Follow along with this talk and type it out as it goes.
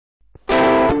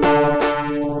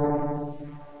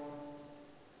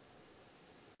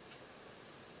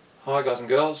Hi guys and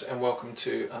girls, and welcome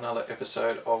to another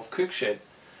episode of Kook Shed,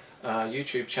 a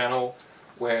YouTube channel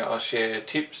where I share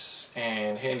tips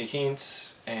and handy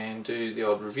hints and do the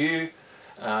odd review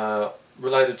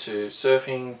related to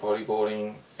surfing,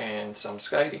 bodyboarding and some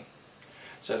skating.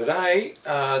 So today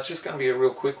it's just going to be a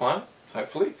real quick one,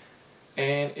 hopefully,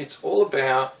 and it's all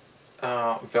about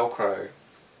Velcro.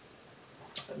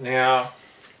 Now,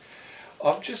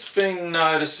 I've just been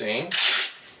noticing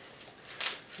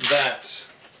that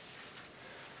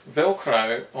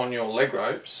Velcro on your leg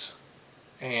ropes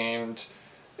and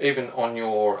even on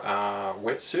your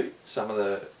wetsuit, some of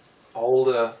the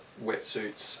older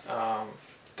wetsuits,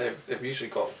 they've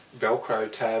usually got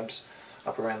Velcro tabs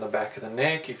up around the back of the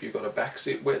neck if you've got a back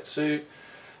zip wetsuit.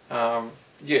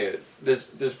 Yeah, there's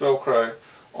Velcro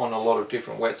on a lot of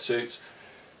different wetsuits,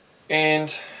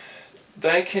 and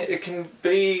it can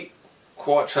be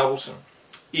quite troublesome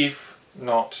if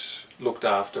not looked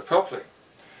after properly.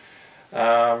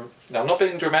 Now, I'm not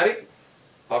being dramatic.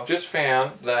 I've just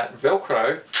found that the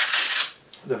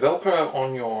Velcro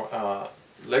on your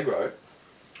leg rope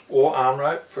or arm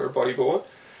rope for a bodyboard,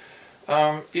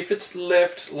 if it's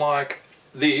left like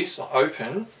this,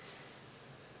 open,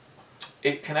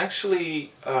 it can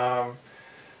actually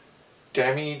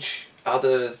damage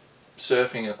other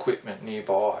surfing equipment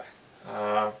nearby.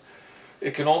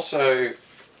 It can also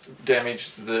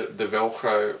damage the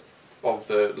Velcro of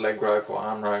the leg rope or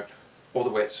arm rope or the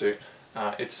wetsuit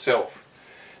itself.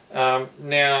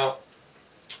 Now,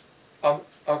 I'll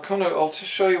just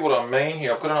show you what I mean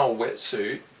here. I've got an old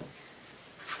wetsuit.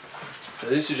 So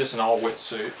this is just an old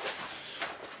wetsuit.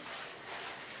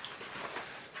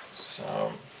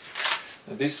 So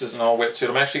this is an old wetsuit.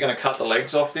 I'm actually going to cut the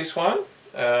legs off this one.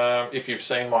 If you've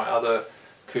seen my other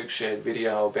Kook Shed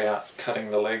video about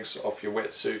cutting the legs off your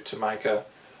wetsuit to make a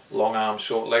long arm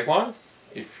short leg one,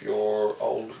 if your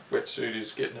old wetsuit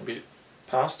is getting a bit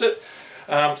past it.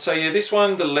 So yeah, this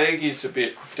one, the leg is a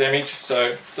bit damaged, so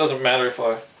it doesn't matter if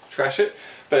I trash it,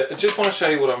 but I just want to show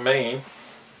you what I mean.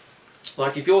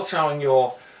 Like if you're throwing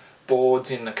your boards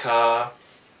in the car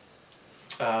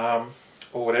or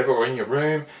whatever, or in your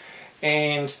room,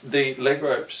 and the leg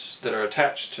ropes that are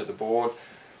attached to the board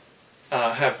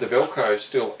have the Velcro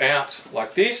still out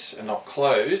like this and not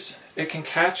closed, it can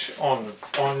catch on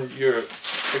your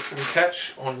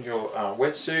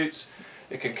wetsuits.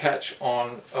 It can catch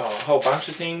on a whole bunch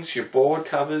of things, your board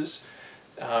covers,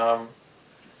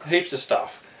 heaps of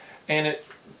stuff, and it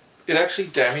actually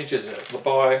damages it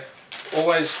by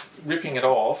always ripping it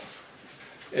off.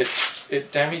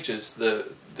 It damages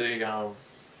the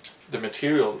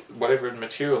material, whatever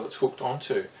material it's hooked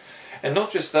onto, and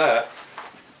not just that.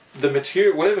 The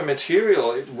material, whatever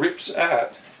material it rips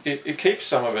at, it keeps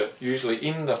some of it usually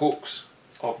in the hooks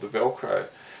of the Velcro.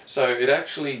 So it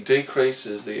actually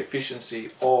decreases the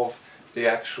efficiency of the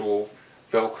actual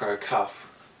Velcro cuff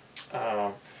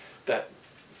that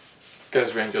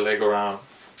goes around your leg or arm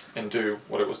and do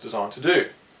what it was designed to do.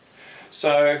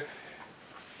 So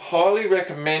highly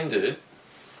recommended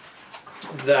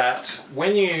that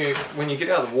when you get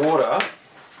out of the water,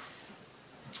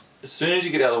 as soon as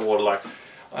you get out of the water, like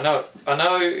I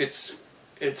know it's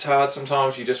hard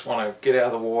sometimes. You just want to get out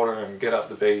of the water and get up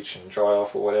the beach and dry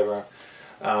off or whatever.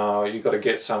 You've got to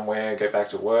get somewhere, get back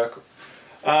to work.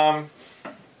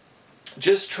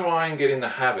 Just try and get in the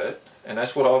habit, and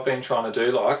that's what I've been trying to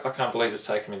do. Like, I can't believe it's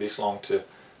taken me this long to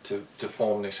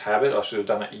form this habit. I should have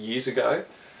done it years ago.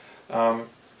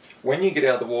 When you get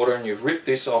out of the water and you've ripped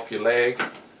this off your leg,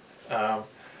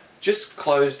 just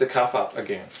close the cuff up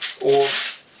again. Or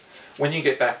when you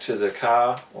get back to the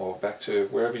car or back to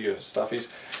wherever your stuff is,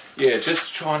 yeah,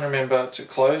 just try and remember to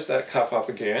close that cuff up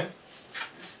again.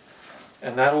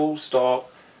 And that'll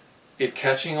stop it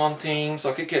catching on things.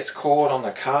 Like it gets caught on the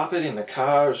carpet in the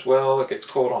car as well. It gets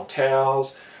caught on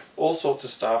towels, all sorts of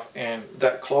stuff, and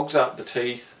that clogs up the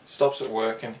teeth, stops it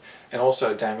working, and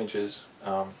also damages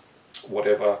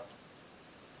whatever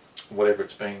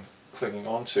it's been clinging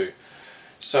onto.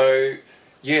 So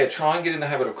yeah, try and get in the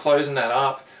habit of closing that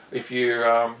up. If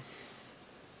you're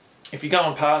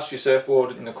going past your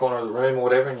surfboard in the corner of the room or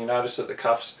whatever, and you notice that the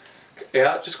cuff's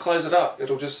out, just close it up.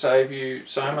 It'll just save you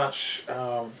so much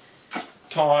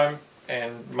time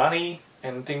and money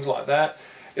and things like that.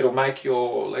 It'll make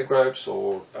your leg ropes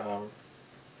or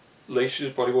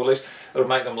leashes, bodyboard leash, it'll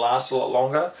make them last a lot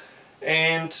longer.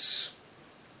 And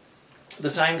the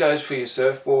same goes for your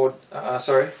surfboard,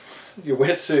 your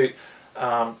wetsuit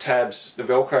tabs, the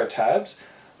Velcro tabs.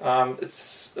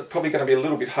 It's probably going to be a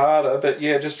little bit harder, but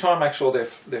yeah, just try and make sure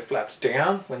they're flapped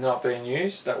down when they're not being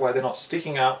used. That way they're not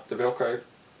sticking up. The Velcro,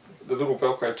 the little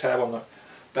Velcro tab on the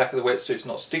back of the wetsuit's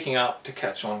not sticking up to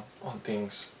catch on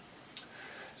things.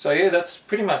 So yeah, that's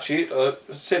pretty much it. I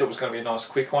said it was going to be a nice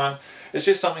quick one. It's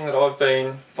just something that I've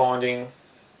been finding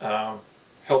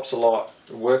helps a lot,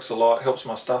 it works a lot, helps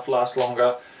my stuff last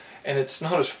longer, and it's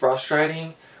not as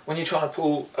frustrating when you're trying to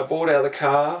pull a board out of the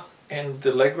car and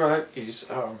the leg rope is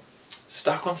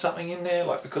stuck on something in there,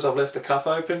 like because I've left the cuff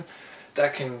open.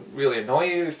 That can really annoy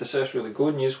you if the surf's really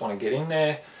good and you just want to get in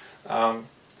there.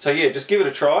 So yeah, just give it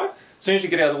a try. As soon as you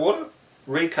get out of the water,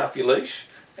 recuff your leash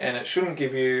and it shouldn't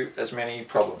give you as many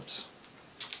problems.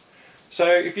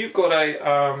 So if you've got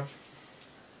a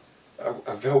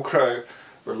Velcro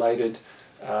related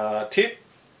tip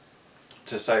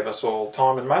to save us all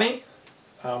time and money,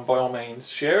 by all means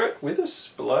share it with us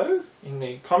below in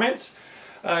the comments.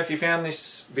 If you found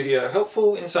this video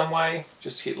helpful in some way,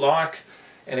 just hit like,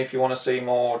 and if you want to see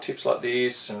more tips like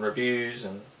this and reviews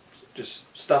and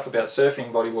just stuff about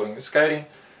surfing, bodyboarding and skating,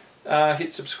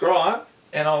 hit subscribe,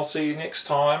 and I'll see you next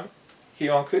time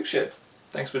here on Kook Shed.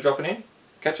 Thanks for dropping in.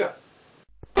 Catch ya.